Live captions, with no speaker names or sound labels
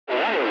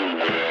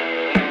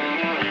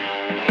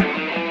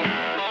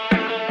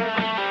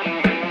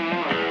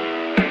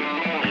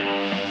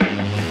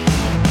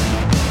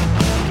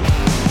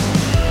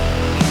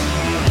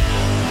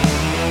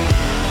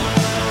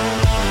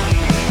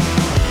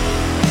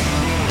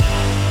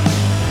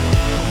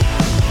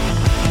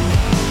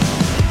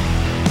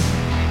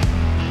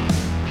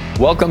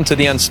Welcome to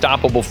the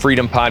Unstoppable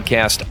Freedom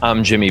Podcast.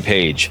 I'm Jimmy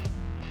Page.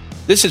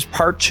 This is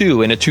part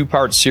 2 in a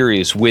 2-part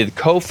series with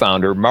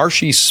co-founder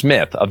Marcy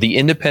Smith of the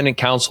Independent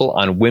Council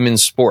on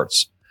Women's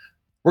Sports.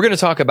 We're going to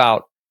talk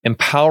about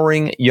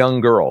empowering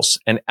young girls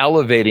and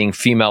elevating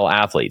female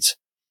athletes.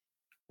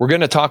 We're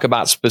going to talk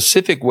about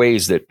specific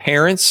ways that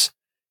parents,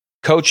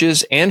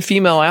 coaches, and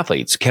female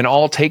athletes can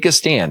all take a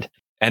stand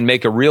and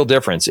make a real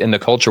difference in the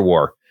culture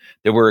war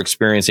that we're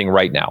experiencing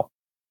right now.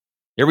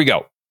 Here we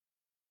go.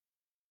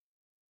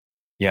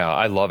 Yeah,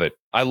 I love it.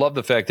 I love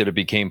the fact that it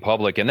became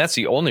public, and that's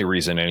the only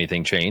reason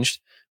anything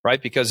changed,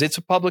 right? Because it's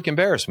a public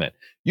embarrassment.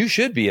 You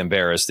should be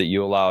embarrassed that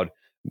you allowed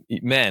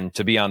men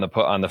to be on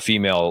the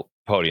female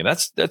podium.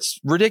 That's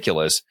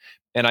ridiculous.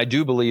 And I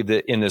do believe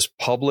that in this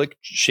public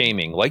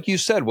shaming, like you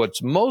said,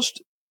 what's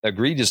most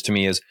egregious to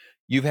me is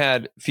you've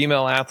had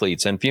female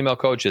athletes and female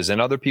coaches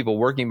and other people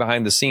working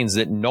behind the scenes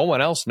that no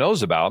one else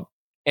knows about,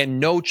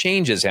 and no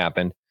change has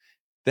happened.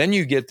 Then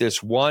you get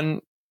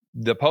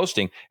the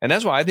posting. And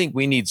that's why I think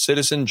we need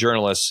citizen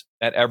journalists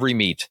at every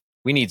meet.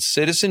 We need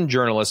citizen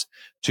journalists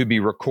to be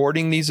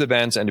recording these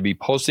events and to be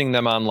posting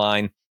them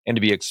online and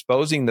to be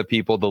exposing the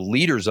people, the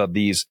leaders of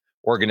these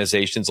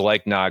organizations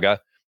like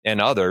NAGA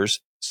and others,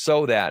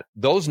 so that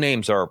those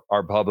names are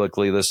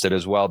publicly listed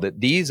as well,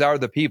 that these are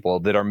the people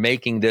that are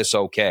making this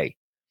okay.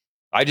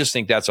 I just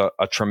think that's a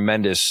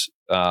tremendous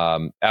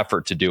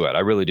effort to do it. I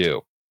really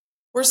do.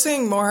 We're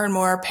seeing more and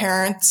more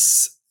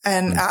parents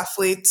and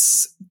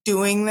athletes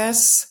doing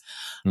this.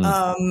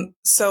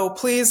 So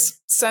please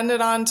send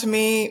it on to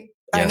me.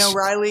 Yes. I know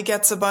Riley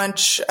gets a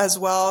bunch as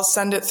well.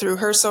 Send it through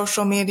her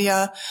social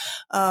media.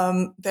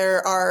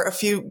 There are a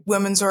few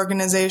women's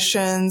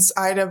organizations,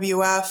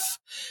 IWF,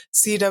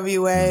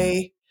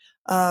 CWA,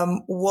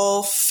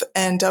 Wolf,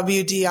 and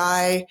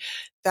WDI,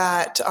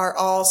 that are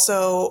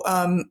also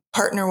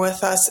partner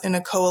with us in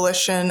a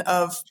coalition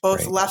of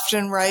both left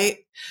and right,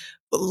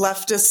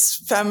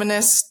 leftist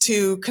feminists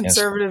to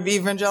conservative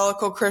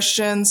evangelical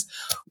Christians.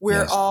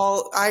 We're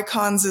all,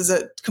 Icons is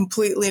a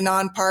completely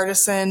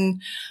nonpartisan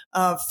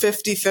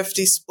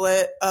 50-50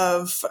 split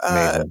of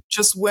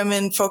just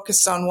women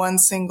focused on one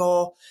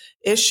single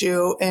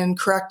issue in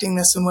correcting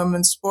this in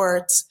women's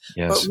sports.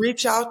 But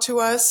reach out to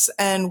us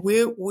and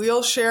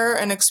we'll share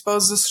and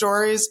expose the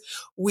stories.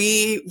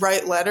 We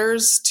write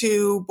letters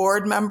to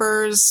board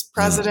members,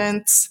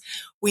 presidents.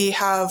 We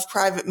have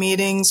private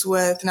meetings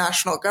with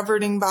national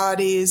governing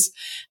bodies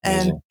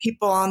and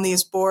people on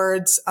these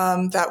boards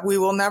that we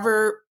will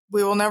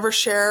never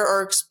share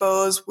or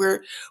expose.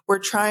 We're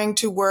trying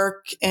to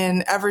work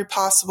in every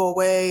possible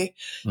way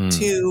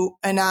to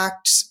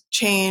enact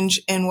change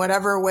in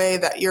whatever way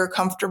that you're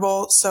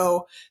comfortable.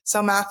 So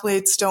some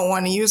athletes don't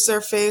want to use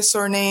their face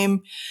or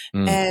name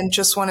and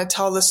just want to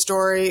tell the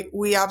story.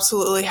 We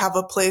absolutely have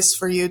a place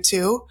for you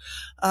too.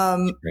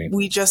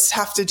 We just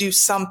have to do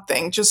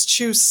something, just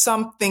choose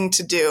something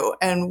to do.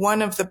 And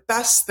one of the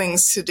best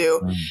things to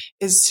do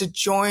is to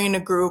join a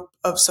group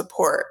of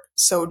support.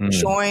 So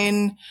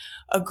join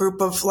a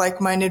group of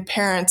like-minded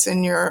parents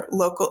in your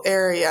local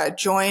area.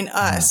 Join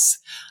us.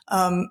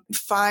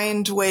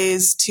 Find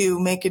ways to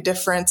make a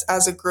difference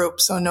as a group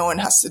so no one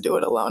has to do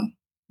it alone.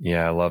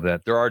 Yeah, I love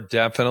that. There are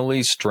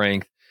definitely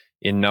strength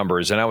in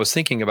numbers. And I was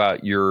thinking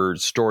about your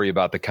story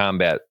about the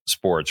combat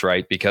sports,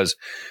 right? Because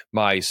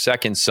my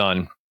second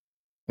son,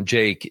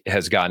 Jake,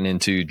 has gotten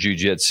into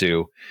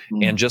jujitsu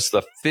and just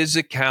the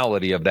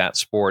physicality of that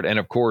sport. And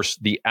of course,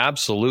 the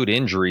absolute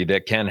injury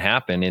that can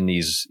happen in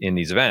these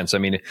events. I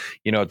mean,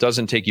 it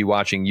doesn't take you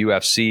watching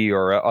UFC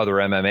or other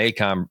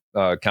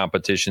MMA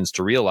competitions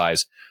to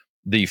realize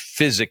the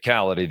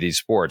physicality of these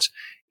sports.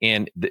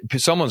 And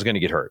someone's going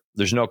to get hurt.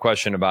 There's no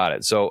question about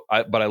it.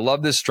 But I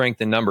love this strength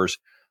in numbers.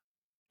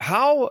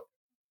 How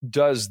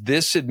does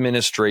this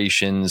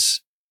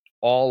administration's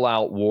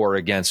all-out war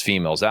against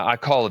females, I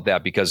call it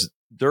that because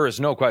there is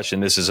no question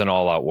this is an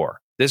all-out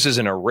war. This is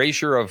an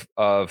erasure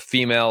of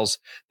females.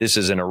 This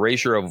is an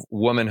erasure of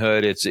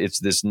womanhood. It's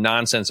this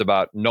nonsense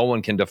about no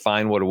one can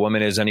define what a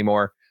woman is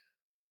anymore.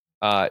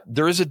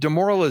 There is a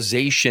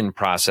demoralization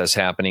process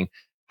happening.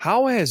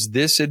 How has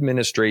this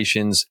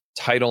administration's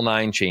Title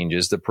IX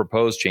changes, the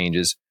proposed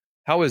changes,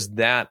 how is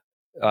that,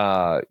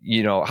 how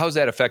is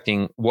that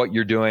affecting what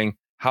you're doing?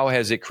 How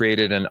has it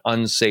created an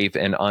unsafe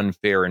and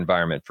unfair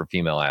environment for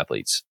female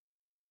athletes?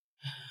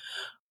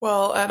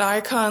 Well, at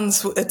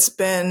Icons, it's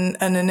been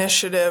an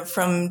initiative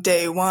from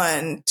day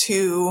one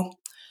to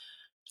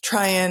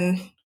try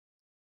and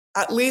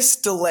at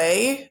least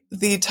delay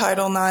the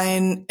Title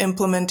IX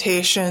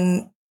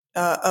implementation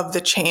of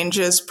the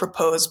changes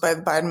proposed by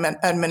the Biden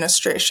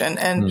administration.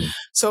 And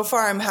so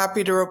far, I'm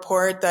happy to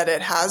report that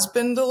it has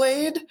been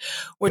delayed,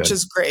 which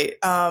is great.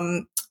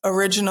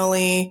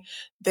 Originally,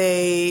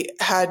 they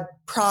had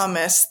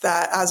promised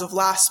that as of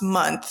last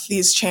month,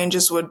 these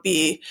changes would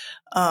be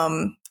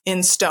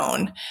in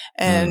stone.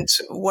 And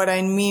what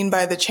I mean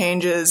by the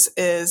changes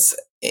is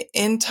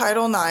in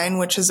Title IX,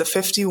 which is a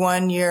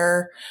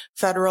 51-year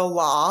federal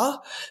law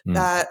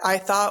that I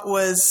thought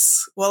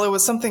was well, it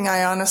was something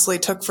I honestly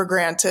took for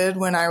granted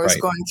when I was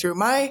going through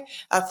my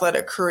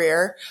athletic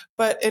career,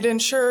 but it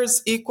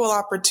ensures equal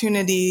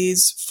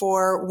opportunities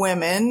for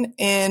women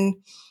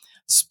in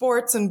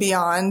sports and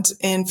beyond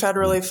in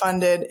federally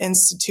funded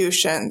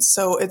institutions.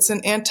 So it's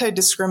an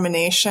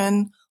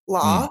anti-discrimination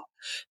law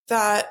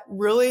that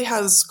really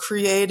has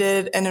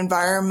created an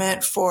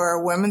environment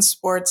for women's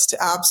sports to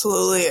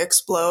absolutely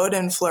explode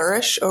and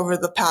flourish over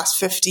the past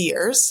 50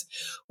 years,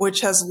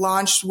 which has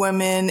launched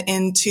women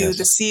into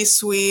the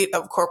C-suite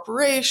of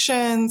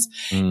corporations.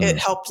 It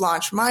helped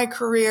launch my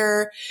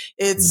career.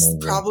 It's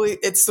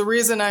the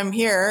reason I'm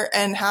here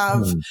and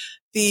have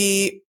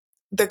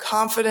the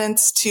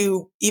confidence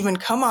to even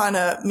come on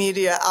a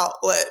media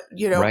outlet,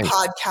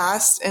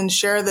 podcast and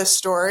share this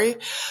story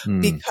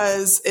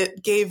because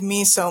it gave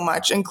me so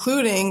much,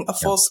 including a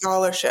full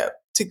scholarship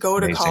to go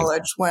to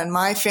college when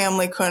my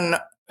family couldn't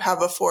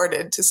have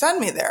afforded to send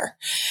me there.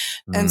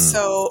 And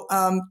so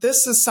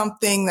this is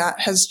something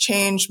that has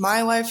changed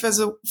my life as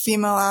a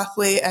female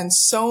athlete and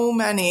so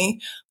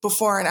many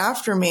before and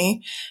after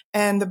me.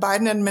 And the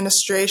Biden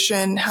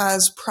administration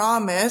has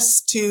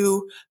promised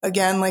to,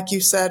 again, like you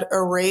said,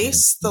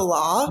 erase the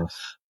law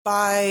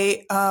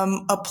by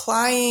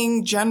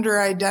applying gender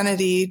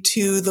identity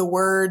to the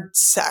word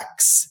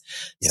sex.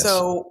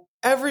 So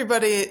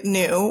everybody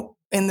knew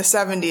in the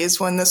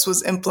 70s when this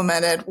was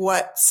implemented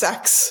what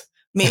sex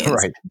means,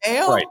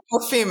 male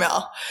or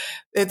female.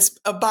 It's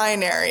a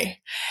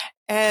binary.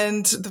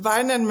 And the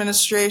Biden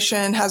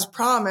administration has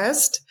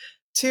promised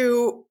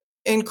to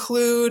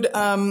include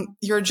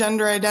your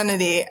gender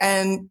identity.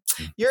 And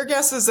your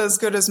guess is as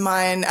good as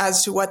mine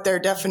as to what their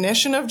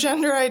definition of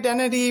gender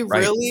identity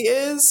really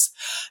is.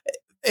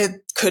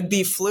 It could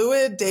be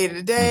fluid day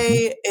to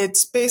day.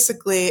 It's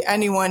basically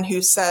anyone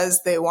who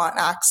says they want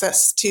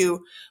access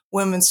to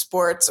women's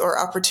sports or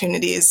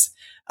opportunities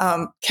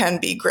can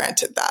be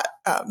granted that,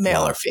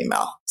 male or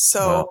female.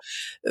 So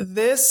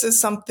this is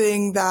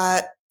something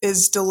that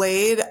is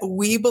delayed,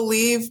 we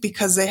believe,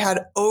 because they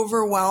had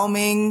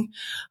overwhelming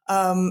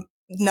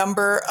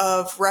number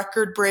of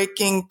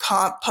record-breaking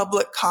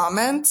public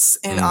comments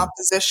in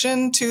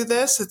opposition to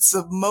this. It's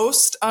the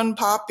most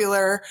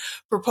unpopular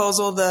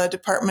proposal the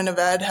Department of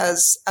Ed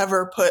has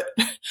ever put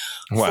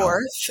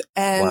forth,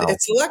 and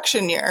it's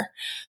election year.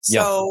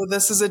 So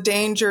this is a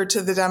danger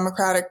to the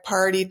Democratic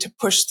Party to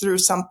push through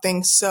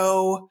something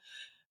so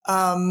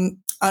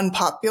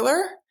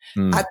unpopular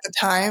at the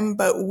time.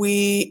 But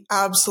we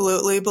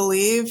absolutely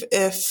believe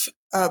if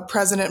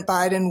President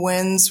Biden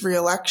wins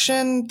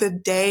re-election, the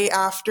day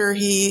after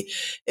he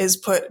is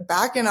put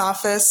back in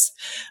office,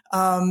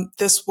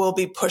 this will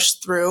be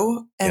pushed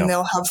through and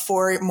they'll have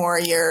 4 more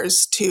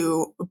years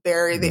to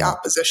bury the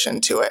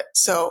opposition to it.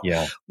 So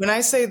when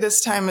I say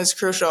this time is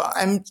crucial,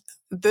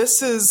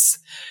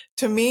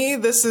 to me,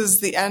 this is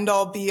the end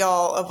all be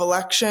all of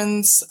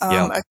elections.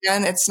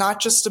 Again, it's not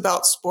just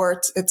about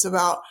sports. It's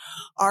about,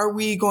 are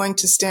we going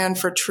to stand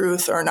for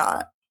truth or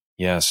not?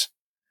 Yes.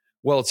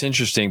 Well, it's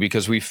interesting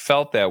because we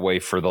felt that way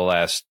for the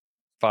last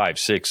 5,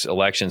 6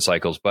 election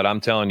cycles. But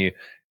I'm telling you,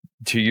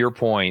 to your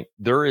point,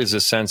 there is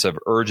a sense of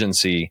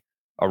urgency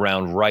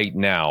around right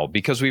now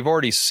because we've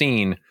already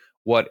seen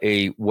what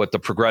the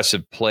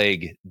progressive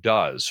plague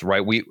does,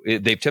 right?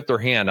 They've tipped their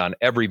hand on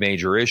every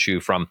major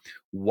issue, from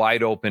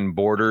wide open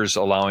borders,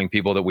 allowing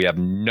people that we have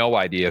no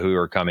idea who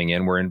are coming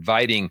in. We're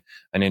inviting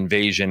an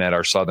invasion at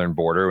our southern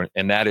border,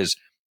 and that is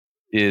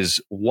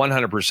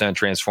 100%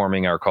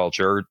 transforming our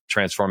culture,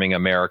 transforming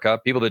America.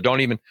 People that don't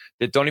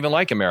even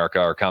like America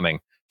are coming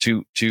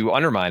to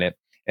undermine it.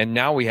 And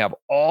now we have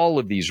all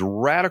of these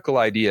radical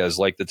ideas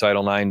like the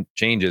Title IX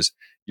changes.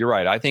 You're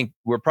right. I think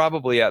we're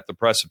probably at the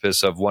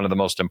precipice of one of the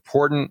most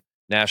important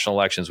national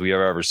elections we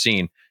have ever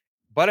seen.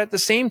 But at the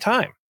same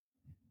time,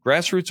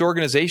 grassroots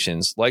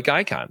organizations like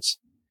Icons,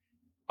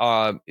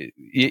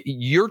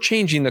 you're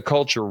changing the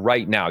culture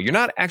right now. You're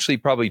not actually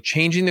probably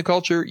changing the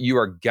culture. You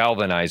are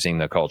galvanizing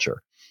the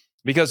culture,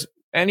 because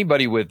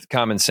anybody with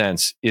common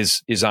sense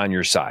is on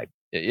your side.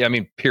 I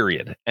mean,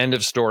 period. End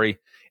of story.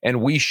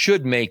 And we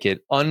should make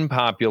it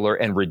unpopular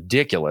and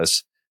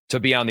ridiculous to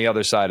be on the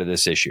other side of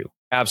this issue.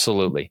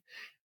 Absolutely.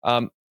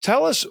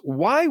 Tell us,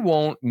 why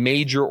won't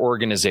major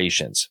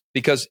organizations,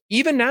 because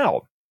even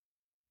now,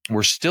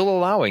 we're still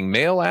allowing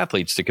male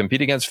athletes to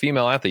compete against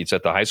female athletes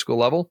at the high school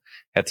level,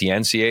 at the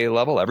NCAA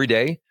level every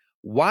day.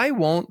 Why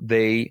won't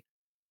they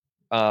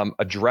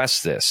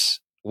address this?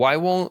 Why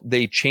won't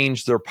they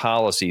change their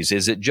policies?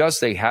 Is it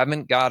just they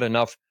haven't got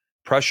enough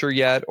pressure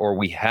yet, or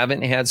we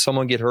haven't had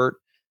someone get hurt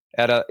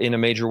in a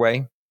major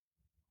way?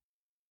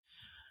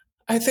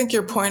 I think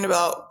your point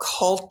about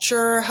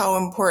culture, how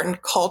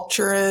important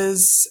culture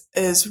is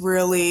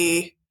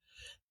really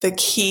the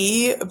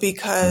key,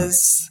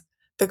 because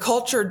the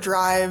culture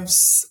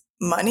drives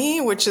money,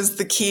 which is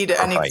the key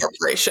to any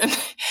corporation.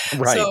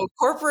 Right. So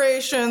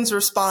corporations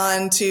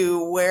respond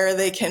to where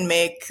they can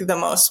make the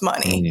most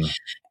money.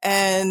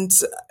 And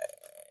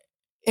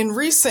in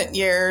recent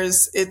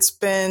years, it's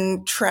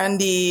been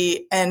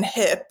trendy and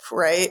hip,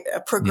 right?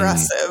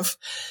 Progressive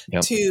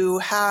Yep. to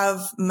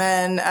have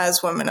men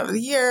as Women of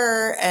the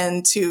Year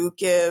and to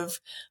give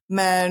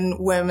men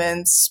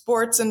women's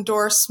sports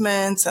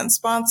endorsements and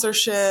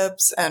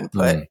sponsorships and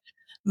put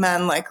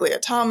men like Leah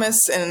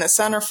Thomas in the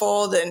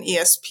centerfold and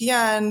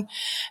ESPN.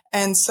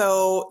 And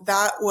so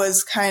that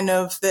was kind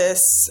of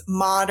this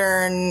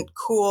modern,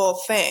 cool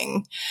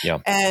thing. Yeah.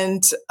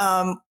 And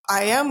I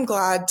am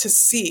glad to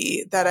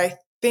see that I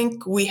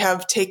think we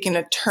have taken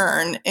a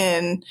turn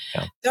in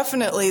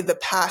definitely the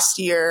past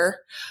year.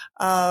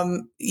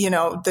 The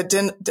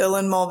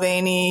Dylan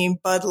Mulvaney,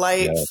 Bud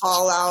Light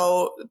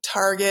fallout.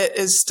 Target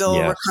is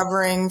still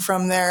recovering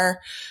from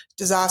their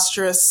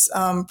disastrous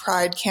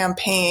Pride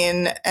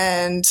campaign.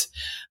 And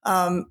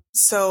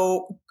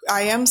so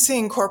I am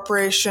seeing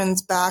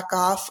corporations back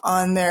off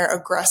on their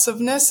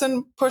aggressiveness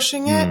and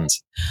pushing it.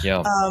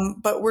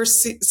 But we're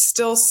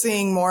still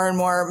seeing more and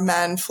more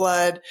men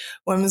flood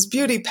women's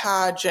beauty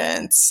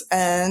pageants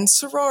and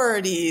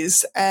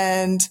sororities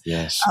and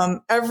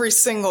every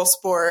single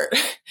sport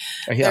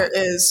there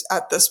is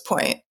at this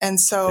point. And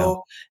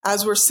so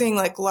as we're seeing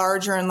like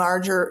larger and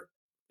larger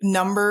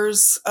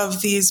numbers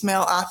of these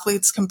male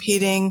athletes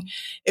competing,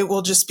 it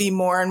will just be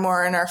more and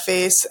more in our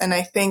face. And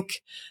I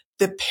think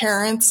the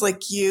parents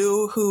like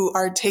you who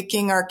are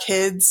taking our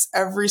kids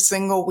every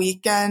single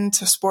weekend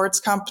to sports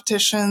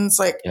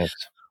competitions,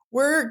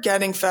 we're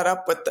getting fed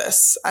up with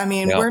this. I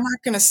mean, we're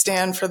not going to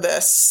stand for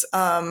this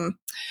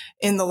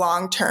in the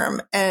long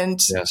term.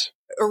 And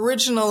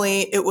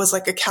originally it was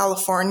like a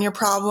California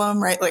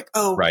problem, right? Like,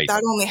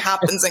 that only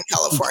happens in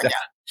California.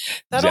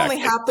 That only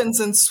happens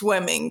in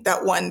swimming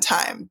that one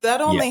time.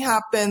 That only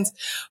happens.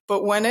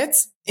 But when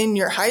it's in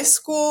your high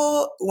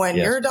school, when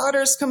your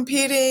daughter's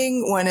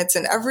competing, when it's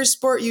in every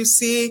sport you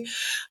see,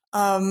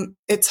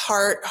 it's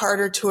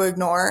harder to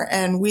ignore.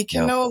 And we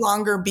can no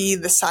longer be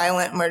the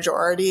silent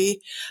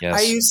majority.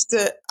 I used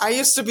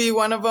to be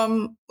one of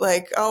them,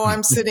 like,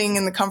 I'm sitting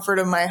in the comfort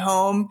of my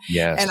home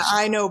and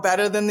I know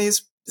better than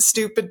these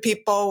stupid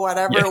people,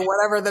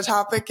 whatever the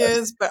topic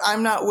is, but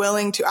I'm not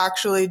willing to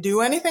actually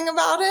do anything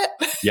about it.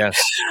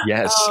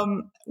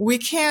 We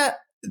can't,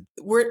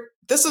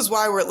 this is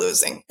why we're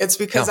losing. It's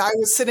because I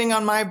was sitting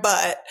on my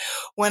butt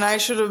when I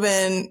should have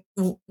been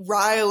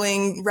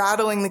rattling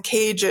the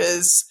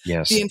cages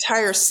the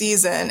entire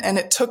season. And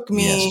it took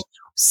me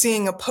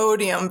seeing a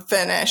podium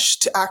finish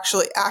to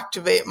actually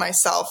activate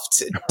myself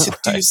to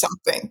do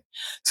something.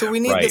 So we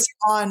need this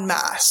en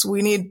masse.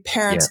 We need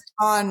parents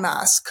en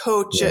masse,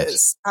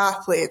 coaches,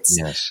 athletes,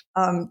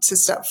 to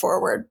step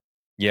forward.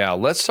 Yeah,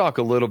 let's talk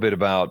a little bit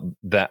about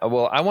that.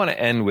 Well, I want to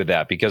end with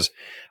that because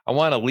I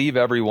want to leave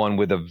everyone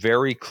with a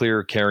very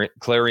clear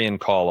clarion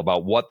call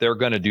about what they're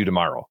going to do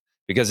tomorrow,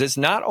 because it's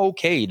not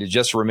okay to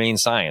just remain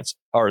silent,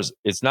 or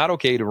it's not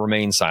okay to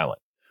remain silent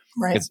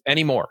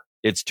anymore.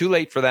 It's too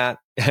late for that.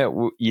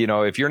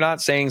 If you're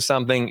not saying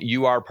something,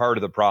 you are part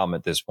of the problem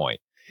at this point.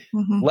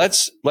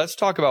 Let's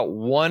talk about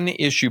one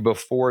issue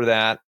before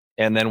that,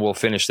 and then we'll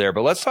finish there.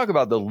 But let's talk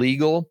about the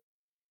legal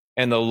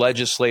and the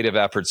legislative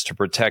efforts to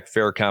protect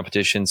fair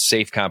competition,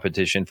 safe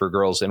competition for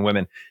girls and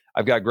women.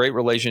 I've got great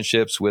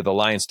relationships with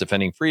Alliance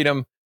Defending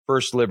Freedom,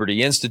 First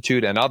Liberty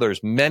Institute, and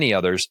others, many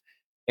others.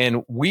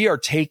 And we are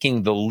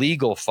taking the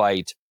legal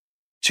fight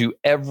to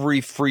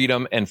every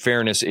freedom and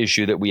fairness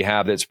issue that we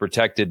have that's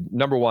protected.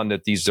 Number one,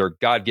 that these are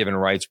God-given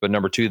rights, but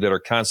number two, that are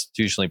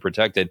constitutionally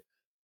protected.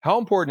 How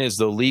important is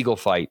the legal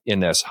fight in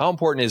this? How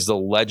important is the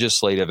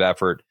legislative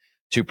effort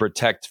to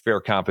protect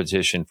fair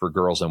competition for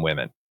girls and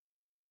women?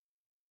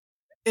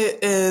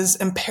 It is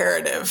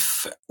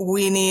imperative.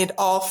 We need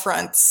all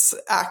fronts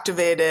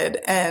activated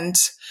and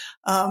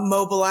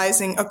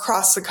mobilizing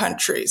across the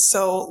country.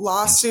 So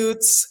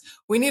lawsuits,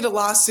 we need a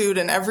lawsuit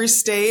in every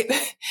state.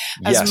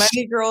 As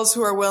many girls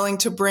who are willing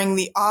to bring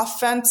the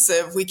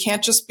offensive. We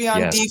can't just be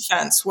on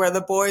defense where the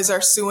boys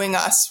are suing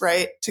us,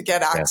 right, to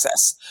get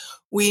access.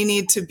 We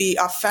need to be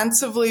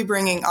offensively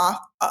bringing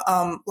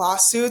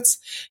lawsuits.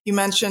 You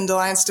mentioned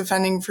Alliance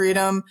Defending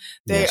Freedom.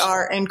 They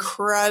are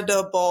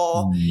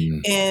incredible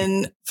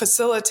in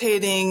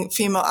facilitating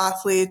female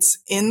athletes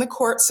in the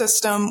court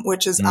system,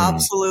 which is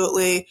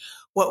absolutely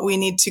what we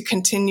need to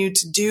continue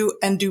to do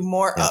and do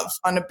more of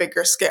on a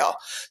bigger scale.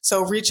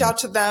 So reach out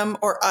to them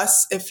or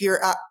us if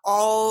you're at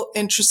all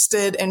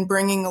interested in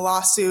bringing a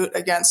lawsuit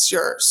against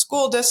your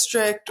school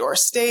district or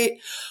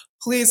state.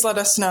 Please let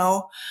us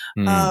know.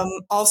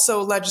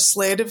 Also,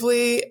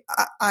 legislatively,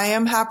 I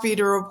am happy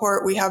to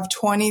report we have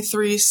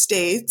 23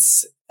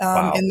 states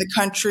in the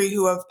country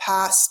who have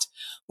passed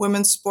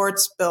women's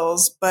sports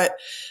bills, but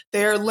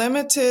they are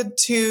limited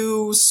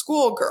to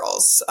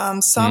schoolgirls,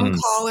 some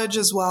college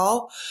as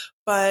well.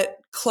 But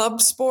club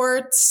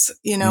sports,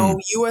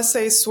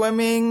 USA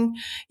Swimming,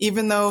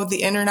 even though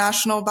the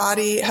international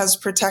body has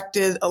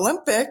protected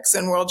Olympics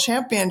and world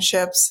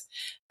championships,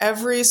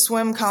 every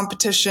swim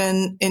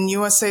competition in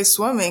USA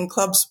Swimming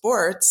club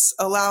sports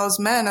allows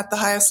men at the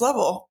highest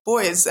level,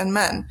 boys and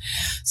men.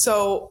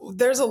 So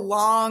there's a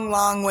long,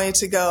 long way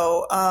to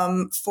go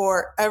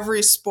for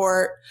every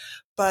sport.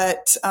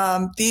 but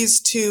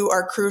these two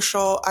are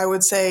crucial. I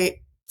would say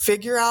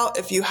figure out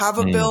if you have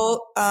a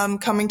bill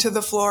coming to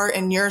the floor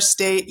in your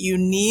state, you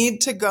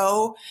need to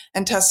go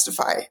and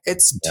testify.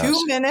 It's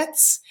 2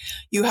 minutes.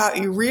 You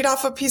read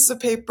off a piece of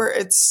paper.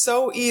 It's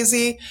so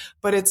easy,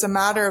 but it's a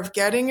matter of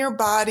getting your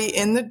body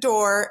in the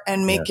door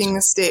and making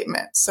a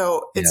statement.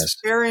 So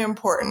it's very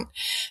important.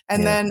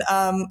 And then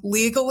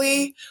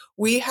legally,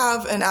 we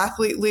have an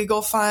athlete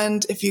legal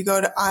fund. If you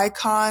go to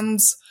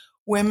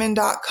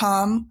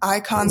iconswomen.com,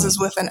 icons is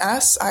with an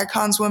S,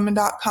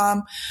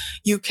 iconswomen.com,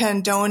 you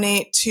can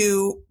donate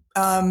to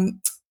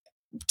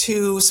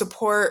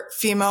support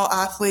female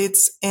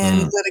athletes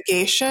in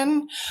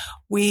litigation.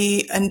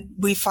 We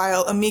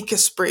file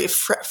amicus brief,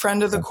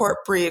 friend of the court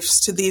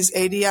briefs to these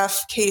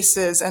ADF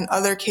cases and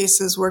other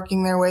cases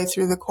working their way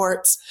through the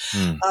courts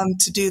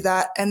to do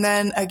that. And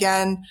then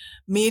again,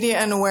 media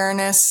and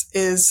awareness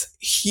is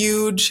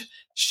huge.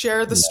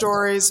 Share the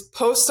stories,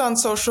 post on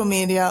social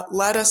media,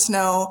 let us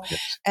know,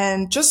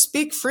 and just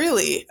speak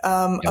freely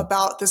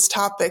about this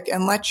topic,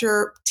 and let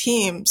your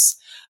teams,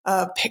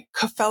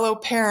 fellow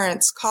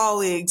parents,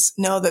 colleagues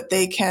know that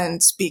they can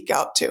speak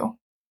out too.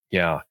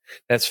 Yeah,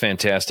 that's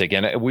fantastic.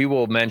 And we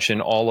will mention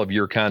all of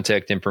your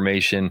contact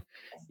information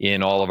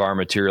in all of our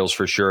materials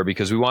for sure,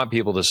 because we want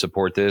people to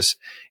support this.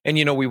 And,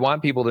 we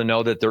want people to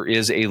know that there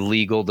is a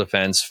legal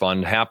defense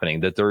fund happening,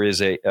 that there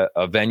is a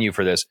venue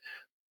for this.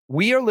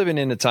 We are living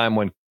in a time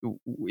when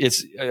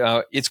it's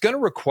going to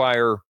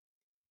require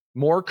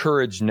more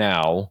courage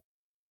now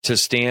to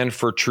stand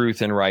for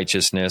truth and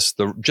righteousness,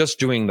 just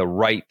doing the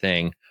right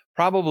thing,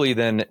 probably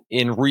than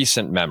in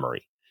recent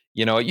memory.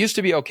 It used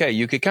to be okay.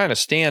 You could kind of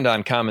stand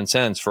on common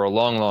sense for a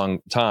long,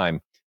 long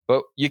time,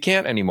 but you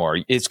can't anymore.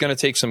 It's going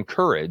to take some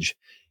courage.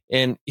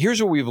 And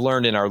here's what we've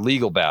learned in our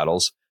legal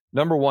battles.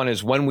 Number one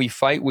is when we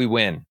fight, we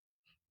win.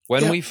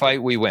 When we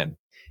fight, we win.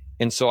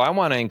 And so I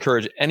want to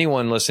encourage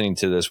anyone listening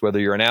to this, whether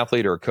you're an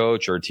athlete or a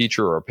coach or a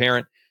teacher or a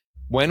parent,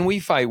 when we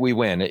fight, we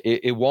win.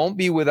 It won't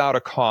be without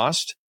a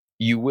cost.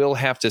 You will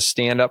have to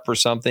stand up for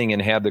something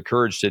and have the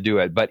courage to do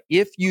it. But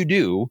if you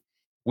do,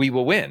 we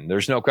will win.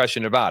 There's no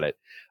question about it.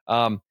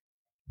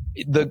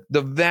 The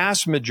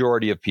vast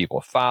majority of people,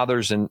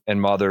 fathers and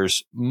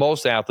mothers,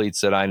 most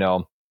athletes that I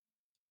know,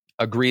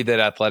 agree that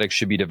athletics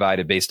should be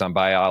divided based on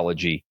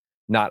biology,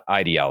 not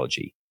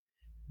ideology.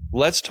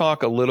 Let's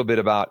talk a little bit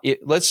about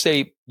it. Let's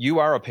say you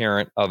are a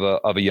parent of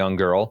a young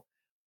girl.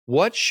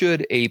 What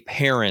should a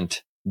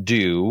parent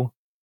do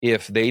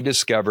if they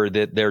discover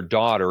that their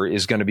daughter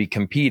is going to be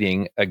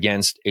competing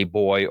against a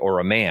boy or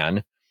a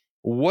man?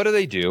 What do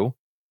they do?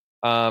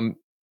 And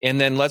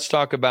then let's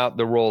talk about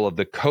the role of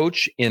the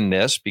coach in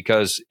this,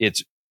 because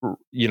it's,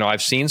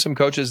 I've seen some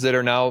coaches that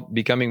are now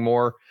becoming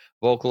more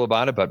vocal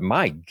about it, but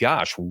my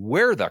gosh,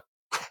 where the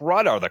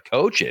crud are the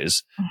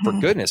coaches? For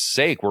goodness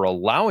sake, we're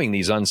allowing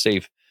these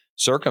unsafe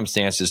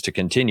circumstances to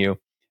continue.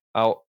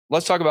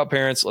 Let's talk about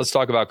parents. Let's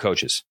talk about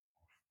coaches.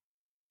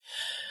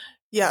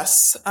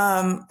 Yes.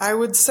 I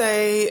would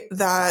say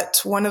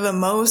that one of the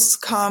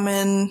most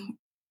common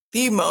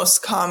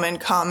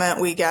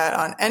comment we get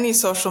on any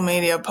social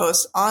media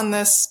post on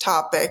this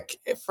topic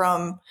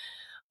from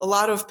a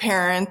lot of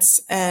parents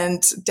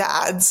and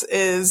dads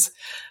is,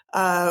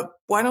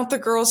 why don't the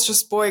girls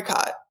just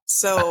boycott?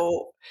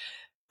 So,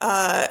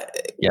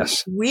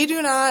 yes, we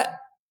do not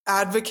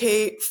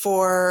advocate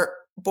for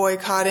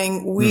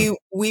boycotting.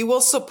 We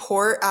will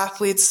support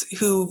athletes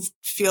who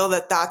feel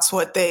that that's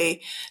what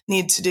they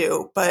need to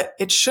do, but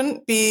it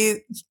shouldn't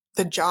be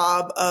the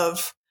job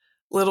of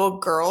little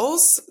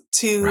girls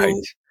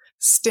to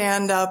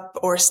stand up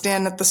or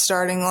stand at the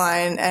starting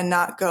line and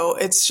not go.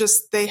 It's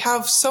just, they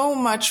have so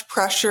much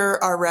pressure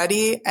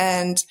already.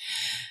 And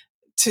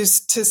to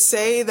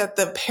say that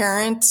the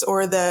parents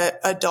or the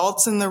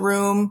adults in the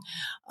room,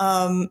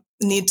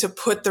 need to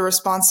put the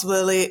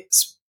responsibility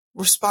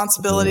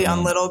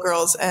on little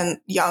girls and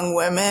young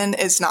women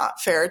is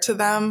not fair to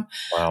them.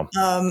 Wow.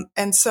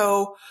 And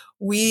so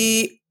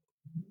we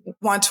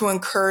want to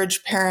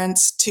encourage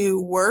parents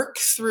to work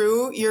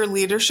through your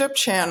leadership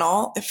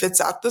channel. If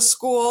it's at the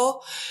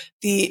school,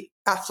 the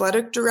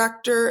athletic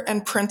director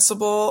and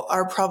principal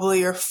are probably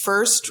your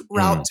first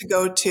route to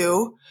go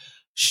to.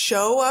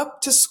 Show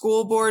up to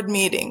school board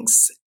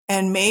meetings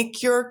and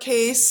make your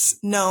case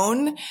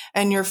known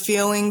and your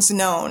feelings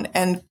known,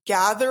 and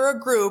gather a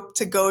group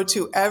to go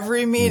to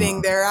every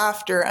meeting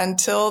thereafter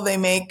until they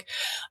make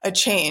a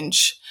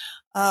change.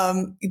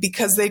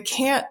 Because they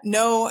can't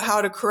know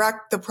how to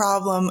correct the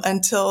problem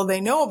until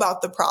they know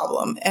about the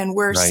problem. And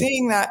we're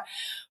seeing that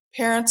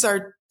parents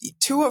are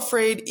too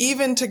afraid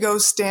even to go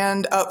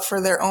stand up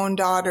for their own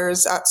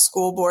daughters at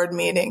school board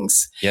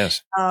meetings.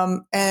 Yes.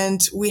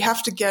 And we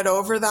have to get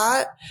over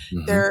that.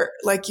 There,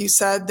 like you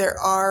said, there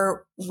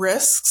are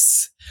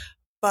risks,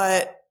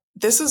 but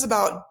this is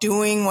about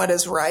doing what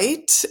is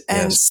right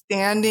and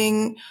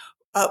standing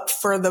up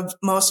for the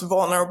most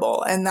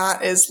vulnerable, and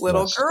that is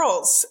little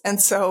girls.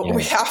 And so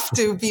we have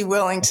to be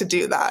willing to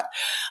do that.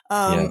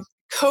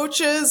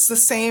 coaches, the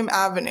same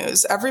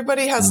avenues.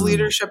 Everybody has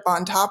leadership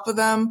on top of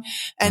them.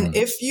 And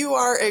if you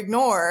are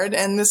ignored,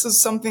 and this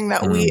is something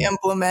that we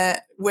implement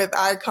with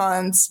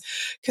icons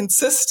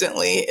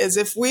consistently, is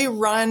if we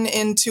run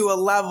into a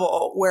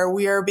level where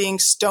we are being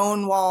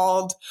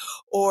stonewalled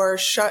or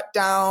shut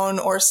down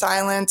or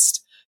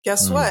silenced,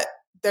 guess what?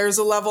 There's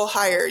a level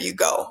higher you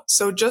go.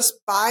 So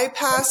just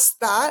bypass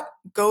that,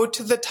 go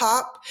to the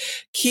top,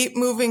 keep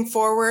moving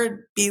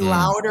forward, be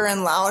louder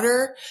and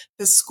louder.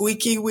 The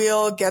squeaky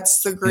wheel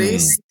gets the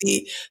grease.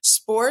 The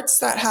sports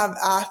that have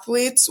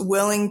athletes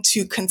willing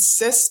to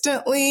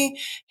consistently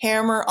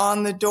hammer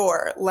on the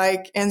door,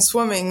 like in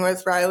swimming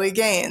with Riley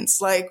Gaines,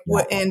 like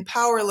in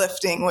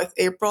powerlifting with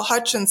April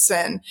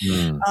Hutchinson,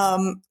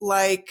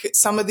 like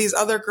some of these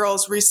other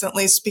girls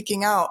recently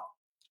speaking out.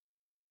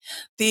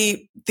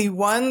 The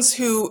ones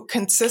who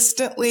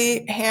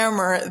consistently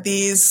hammer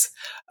these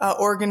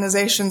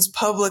organizations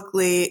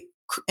publicly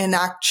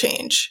enact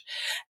change.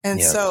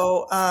 And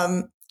so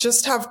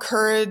just have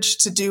courage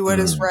to do what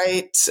is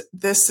right.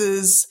 This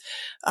is,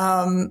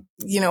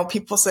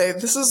 people say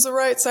this is the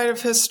right side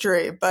of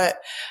history, but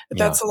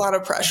that's a lot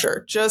of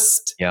pressure.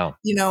 Just,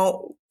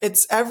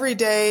 it's every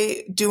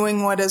day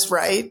doing what is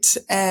right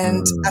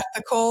and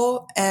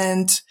ethical,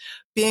 and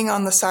being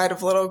on the side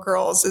of little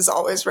girls is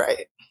always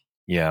right.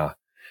 Yeah,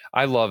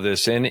 I love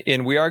this.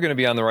 And we are going to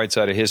be on the right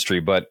side of history,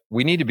 but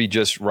we need to be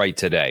just right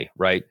today,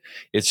 right?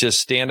 It's just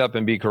stand up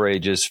and be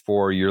courageous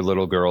for your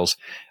little girls.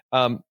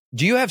 Do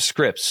you have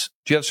scripts?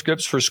 Do you have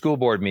scripts for school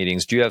board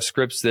meetings? Do you have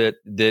scripts that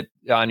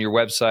on your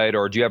website,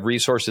 or do you have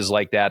resources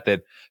like that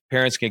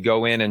parents can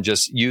go in and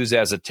just use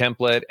as a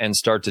template and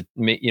start to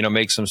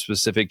make some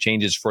specific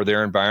changes for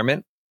their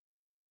environment?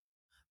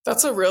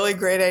 That's a really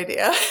great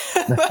idea.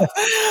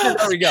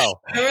 There we go.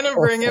 I'm going to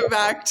bring it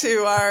back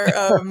to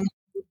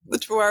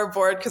our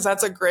board, because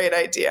that's a great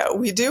idea.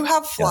 We do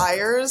have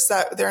flyers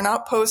that they're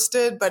not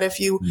posted, but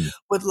if you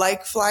would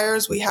like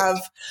flyers, we have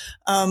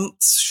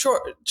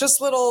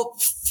just little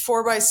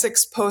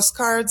 4x6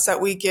 postcards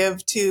that we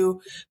give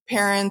to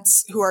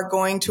parents who are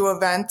going to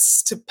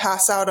events to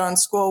pass out on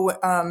school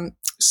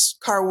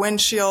car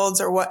windshields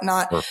or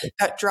whatnot. Perfect.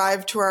 That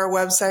drive to our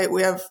website.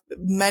 We have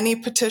many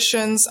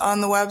petitions on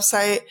the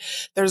website.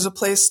 There's a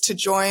place to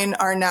join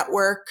our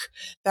network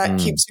that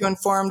keeps you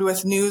informed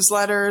with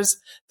newsletters.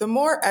 The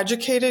more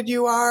educated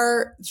you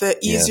are, the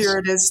easier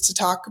it is to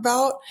talk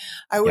about.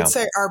 I would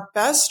say our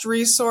best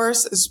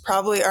resource is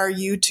probably our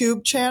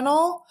YouTube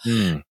channel.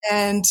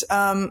 And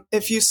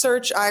if you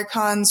search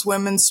Icons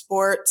Women's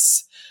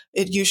Sports,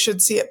 you should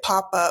see it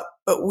pop up.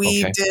 But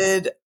we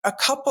did a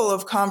couple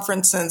of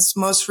conferences.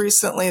 Most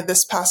recently,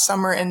 this past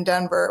summer in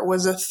Denver,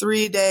 was a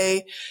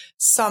 3-day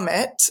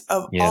summit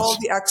of all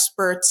the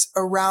experts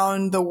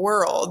around the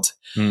world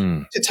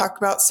to talk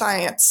about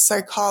science,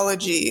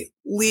 psychology,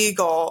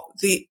 legal,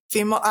 the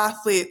female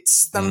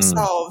athletes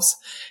themselves.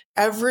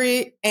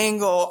 Every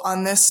angle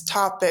on this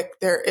topic,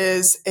 there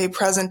is a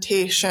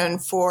presentation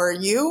for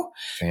you.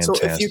 Fantastic.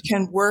 So if you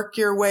can work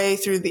your way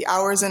through the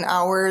hours and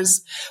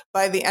hours,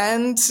 by the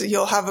end,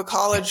 you'll have a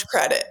college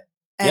credit.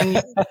 And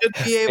you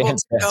should be able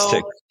to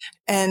go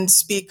and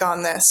speak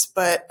on this.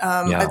 But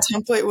a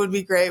template would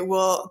be great.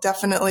 We'll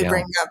definitely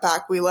bring that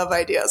back. We love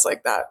ideas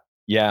like that.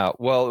 Yeah.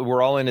 Well,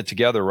 we're all in it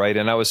together, right?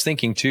 And I was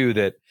thinking, too,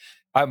 that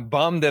I'm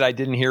bummed that I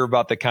didn't hear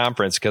about the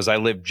conference, because I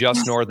live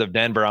just north of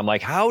Denver. I'm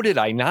like, how did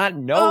I not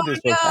know this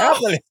was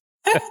happening?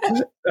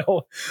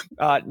 So,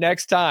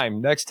 next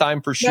time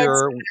for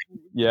sure.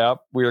 Yeah,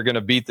 we are going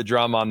to beat the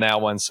drum on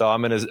that one. So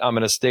I'm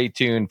going to stay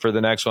tuned for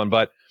the next one.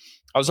 But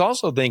I was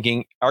also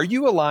thinking, are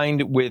you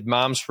aligned with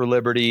Moms for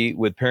Liberty,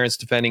 with Parents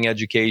Defending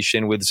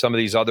Education, with some of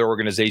these other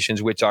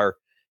organizations which are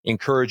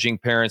encouraging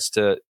parents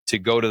to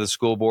go to the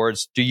school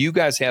boards? Do you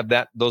guys have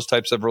those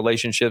types of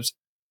relationships?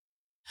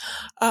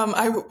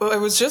 I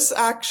was just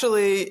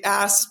actually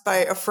asked by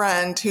a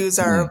friend who's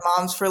our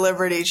Moms for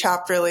Liberty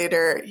chapter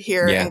leader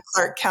here in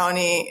Clark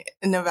County,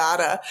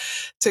 Nevada,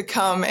 to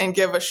come and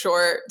give a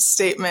short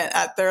statement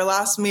at their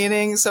last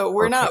meeting. So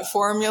we're not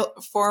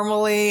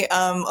formally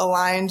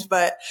aligned,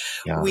 but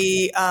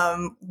we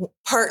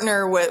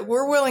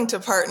we're willing to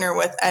partner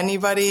with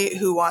anybody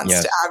who wants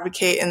to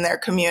advocate in their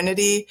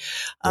community.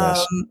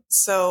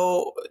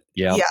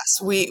 Yes,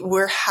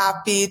 we're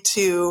happy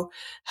to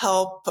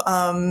help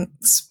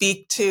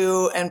speak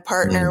to and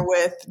partner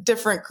with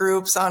different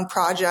groups on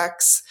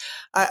projects.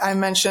 I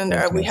mentioned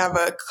we have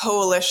a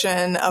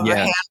coalition of a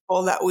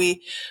handful that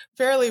we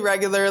fairly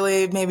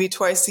regularly, maybe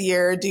twice a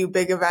year, do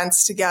big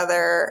events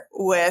together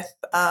with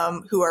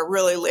who are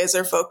really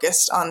laser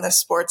focused on this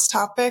sports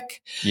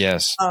topic.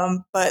 Yes.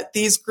 But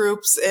these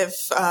groups,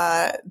 if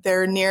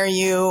they're near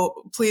you,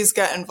 please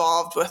get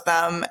involved with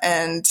them.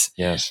 And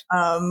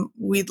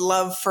we'd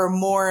love for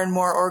more and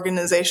more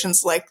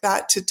organizations like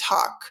that to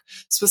talk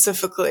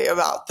specifically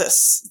about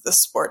this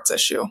sports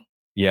issue.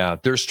 Yeah,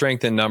 there's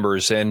strength in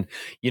numbers. And,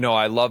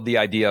 I love the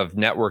idea of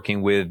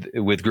networking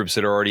with groups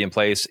that are already in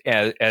place,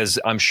 as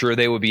I'm sure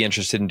they would be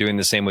interested in doing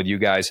the same with you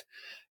guys.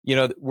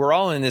 We're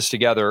all in this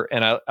together.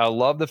 And I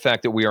love the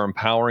fact that we are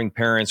empowering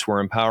parents.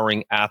 We're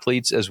empowering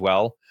athletes as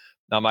well.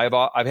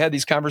 I've had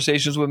these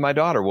conversations with my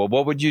daughter. Well,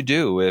 what would you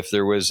do if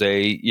there was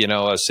a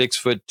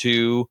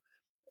 6'2"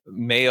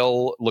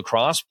 male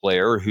lacrosse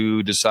player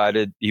who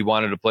decided he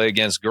wanted to play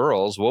against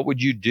girls? What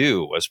would you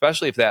do?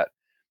 Especially if that,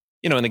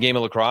 in the game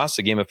of lacrosse,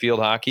 the game of field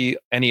hockey,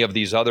 any of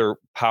these other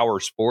power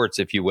sports,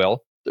 if you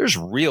will, there's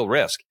real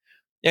risk.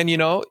 And,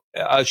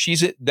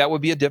 that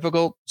would be a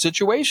difficult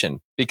situation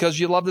because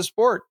you love the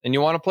sport and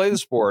you want to play the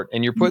sport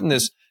and you're put in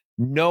this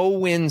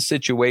no-win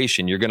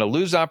situation. You're going to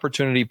lose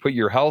opportunity, put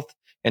your health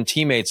and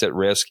teammates at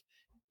risk.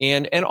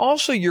 And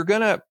also you're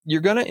going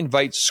to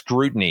invite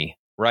scrutiny,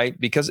 right?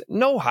 Because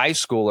no high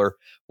schooler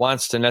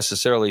wants to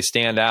necessarily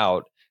stand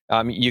out.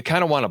 You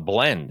kind of want to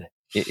blend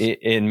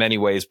in many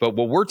ways. But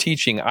what we're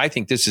teaching, I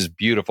think this is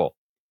beautiful.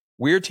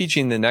 We're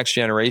teaching the next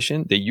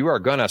generation that you are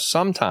going to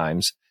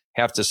sometimes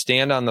have to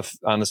stand on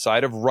the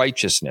side of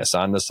righteousness,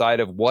 on the side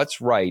of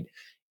what's right.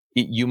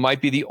 You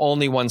might be the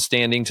only one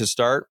standing to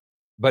start,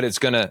 but it's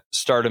going to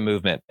start a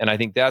movement. And I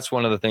think that's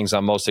one of the things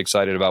I'm most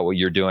excited about what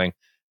you're doing.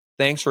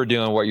 Thanks for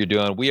doing what you're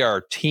doing. We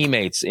are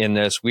teammates in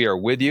this. We are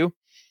with you,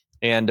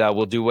 and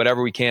we'll do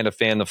whatever we can to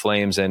fan the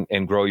flames and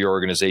grow your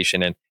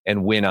organization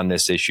and win on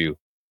this issue.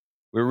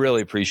 We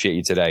really appreciate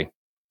you today.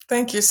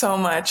 Thank you so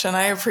much. And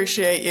I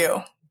appreciate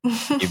you.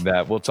 You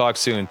bet. We'll talk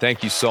soon.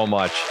 Thank you so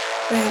much.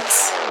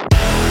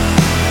 Thanks.